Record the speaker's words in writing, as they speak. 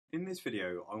In this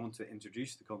video, I want to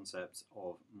introduce the concept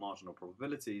of marginal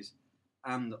probabilities,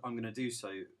 and I'm going to do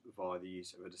so via the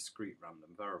use of a discrete random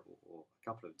variable, or a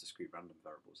couple of discrete random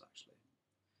variables actually.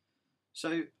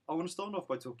 So I want to start off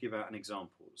by talking about an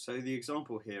example. So the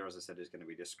example here, as I said, is going to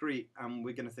be discrete, and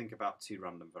we're going to think about two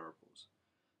random variables.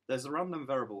 There's a random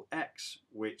variable x,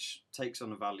 which takes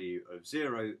on a value of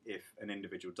 0 if an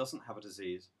individual doesn't have a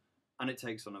disease, and it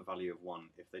takes on a value of 1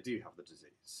 if they do have the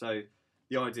disease. So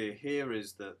the idea here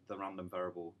is that the random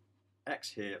variable x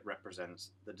here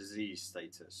represents the disease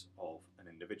status of an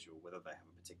individual, whether they have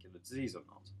a particular disease or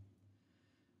not.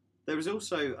 There is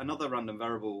also another random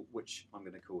variable, which I'm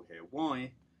going to call here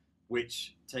y,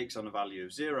 which takes on a value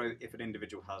of 0 if an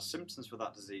individual has symptoms for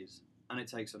that disease, and it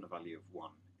takes on a value of 1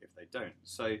 if they don't.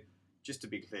 So just to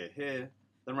be clear here,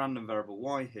 the random variable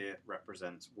y here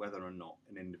represents whether or not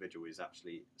an individual is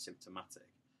actually symptomatic.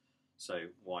 So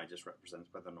y just represents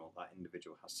whether or not that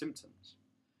individual has symptoms.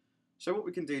 So what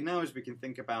we can do now is we can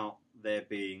think about there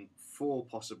being 4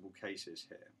 possible cases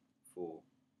here for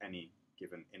any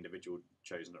given individual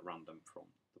chosen at random from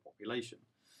the population.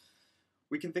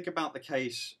 We can think about the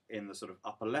case in the sort of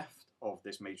upper left of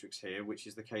this matrix here, which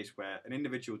is the case where an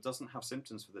individual doesn't have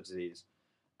symptoms for the disease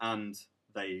and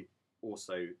they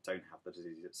also don't have the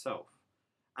disease itself.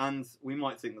 And we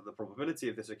might think that the probability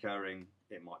of this occurring,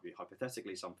 it might be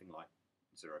hypothetically something like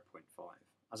 0.5.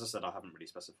 As I said, I haven't really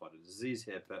specified a disease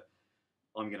here, but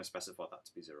I'm going to specify that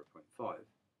to be 0.5.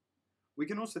 We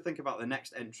can also think about the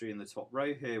next entry in the top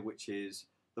row here, which is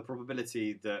the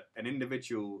probability that an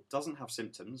individual doesn't have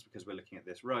symptoms, because we're looking at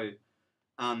this row,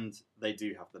 and they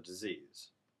do have the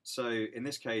disease. So in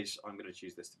this case, I'm going to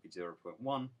choose this to be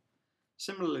 0.1.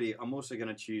 Similarly, I'm also going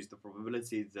to choose the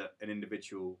probability that an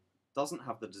individual doesn't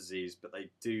have the disease, but they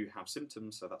do have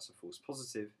symptoms, so that's a false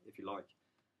positive, if you like,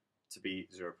 to be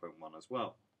 0.1 as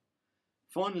well.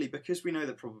 Finally, because we know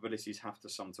that probabilities have to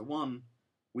sum to 1,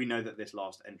 we know that this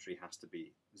last entry has to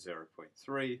be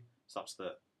 0.3, such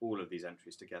that all of these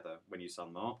entries together, when you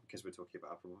sum them up, because we're talking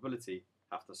about a probability,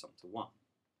 have to sum to 1.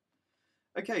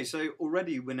 Okay, so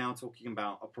already we're now talking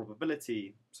about a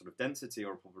probability sort of density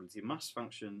or a probability mass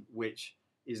function, which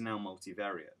is now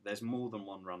multivariate. There's more than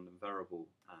one random variable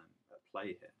at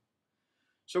play here.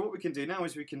 So what we can do now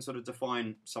is we can sort of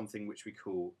define something which we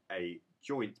call a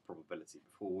joint probability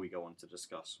before we go on to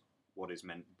discuss what is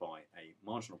meant by a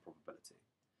marginal probability.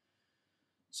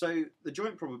 So the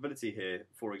joint probability here,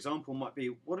 for example, might be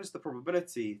what is the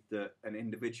probability that an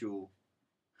individual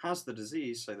has the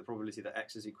disease, so the probability that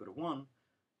x is equal to 1,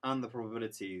 and the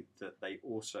probability that they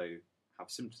also have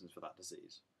symptoms for that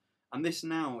disease. And this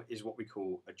now is what we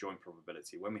call a joint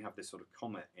probability. When we have this sort of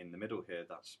comma in the middle here,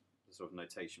 that's the sort of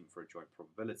notation for a joint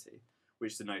probability,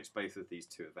 which denotes both of these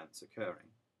two events occurring.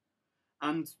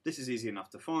 And this is easy enough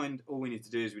to find. All we need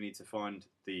to do is we need to find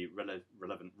the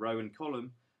relevant row and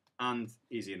column, and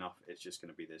easy enough, it's just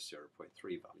going to be this 0.3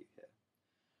 value here.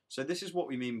 So this is what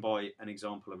we mean by an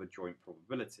example of a joint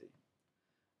probability.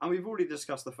 And we've already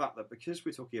discussed the fact that because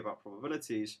we're talking about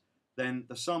probabilities, then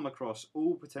the sum across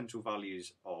all potential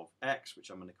values of x, which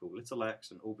I'm going to call little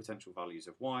x, and all potential values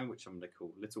of y, which I'm going to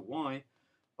call little y,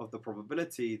 of the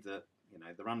probability that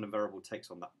the random variable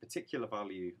takes on that particular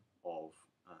value of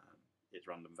its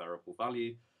random variable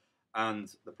value, and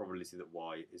the probability that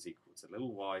y is equal to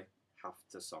little y have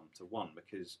to sum to 1,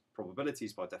 because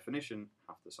probabilities by definition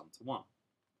have to sum to 1.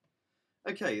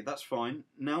 Okay, that's fine.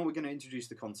 Now we're going to introduce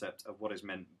the concept of what is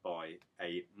meant by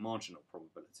a marginal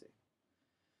probability.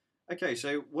 Okay,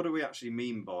 so what do we actually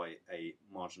mean by a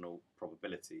marginal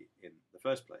probability in the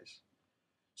first place?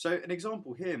 So an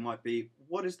example here might be,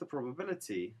 what is the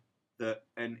probability that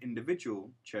an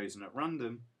individual chosen at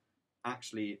random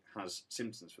actually has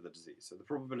symptoms for the disease? So the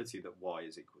probability that y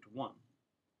is equal to 1.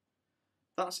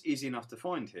 That's easy enough to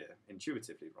find here,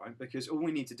 intuitively, right? Because all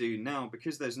we need to do now,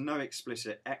 because there's no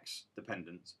explicit x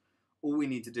dependence, all we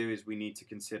need to do is we need to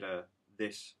consider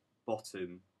this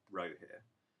bottom row here.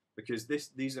 Because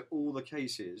these are all the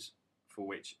cases for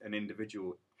which an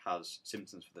individual has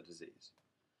symptoms for the disease.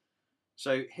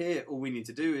 So here, all we need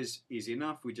to do is easy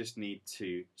enough. We just need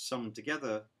to sum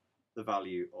together the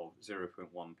value of 0.1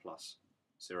 plus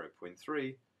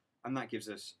 0.3, and that gives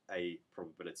us a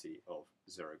probability of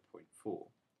 0.4.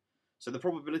 So the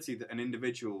probability that an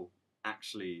individual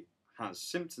actually has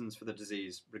symptoms for the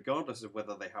disease, regardless of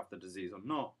whether they have the disease or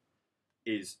not,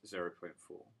 is 0.4.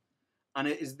 And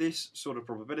it is this sort of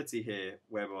probability here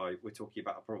whereby we're talking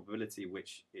about a probability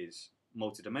which is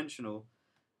multidimensional.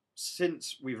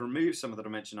 Since we've removed some of the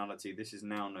dimensionality, this is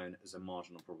now known as a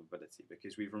marginal probability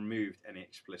because we've removed any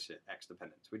explicit x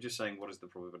dependence. We're just saying what is the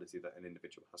probability that an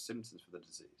individual has symptoms for the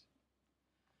disease.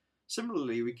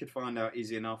 Similarly, we could find out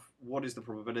easy enough what is the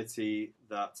probability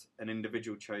that an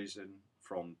individual chosen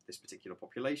from this particular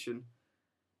population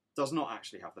does not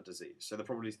actually have the disease. So the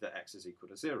probability that x is equal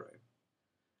to 0.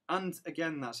 And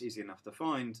again, that's easy enough to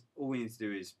find. All we need to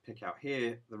do is pick out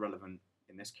here the relevant,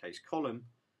 in this case, column,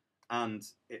 and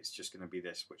it's just going to be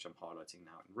this, which I'm highlighting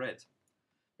now in red.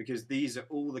 Because these are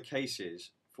all the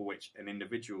cases for which an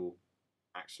individual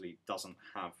actually doesn't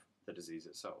have the disease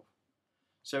itself.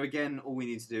 So again, all we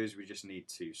need to do is we just need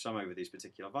to sum over these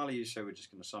particular values. So we're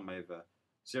just going to sum over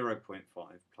 0.5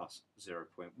 plus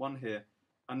 0.1 here,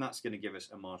 and that's going to give us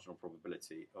a marginal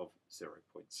probability of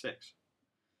 0.6.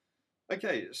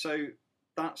 Okay, so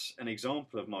that's an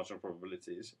example of marginal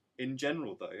probabilities. In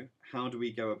general, though, how do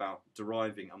we go about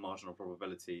deriving a marginal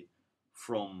probability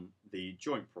from the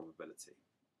joint probability?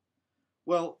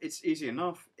 Well, it's easy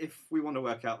enough. If we want to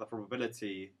work out the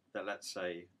probability that, let's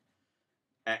say,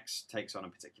 x takes on a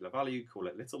particular value, call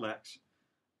it little x,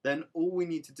 then all we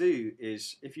need to do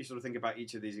is, if you sort of think about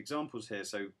each of these examples here,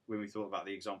 so when we thought about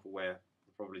the example where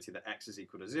the probability that x is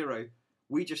equal to 0,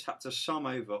 we just had to sum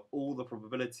over all the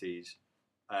probabilities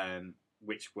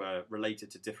which were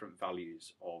related to different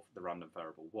values of the random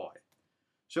variable y.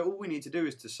 So all we need to do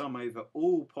is to sum over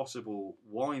all possible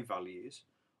y values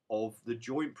of the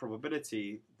joint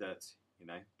probability that,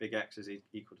 big X is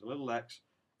equal to little x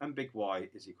and big Y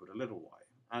is equal to little y.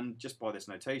 And just by this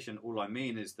notation, all I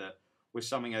mean is that we're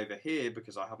summing over here,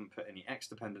 because I haven't put any x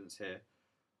dependence here,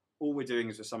 all we're doing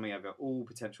is we're summing over all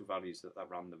potential values that that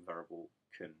random variable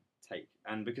can take.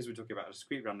 And because we're talking about a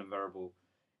discrete random variable,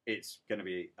 it's going to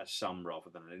be a sum rather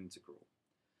than an integral.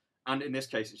 And in this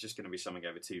case, it's just going to be summing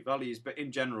over two values, but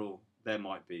in general, there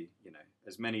might be,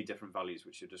 as many different values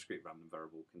which a discrete random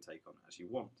variable can take on as you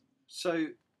want. So,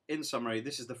 in summary,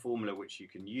 this is the formula which you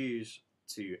can use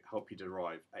to help you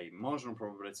derive a marginal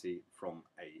probability from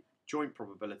a joint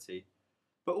probability.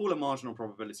 But all a marginal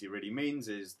probability really means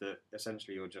is that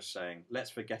essentially you're just saying, let's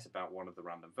forget about one of the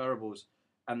random variables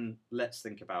and let's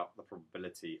think about the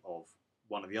probability of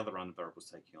one of the other random variables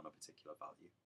taking on a particular value.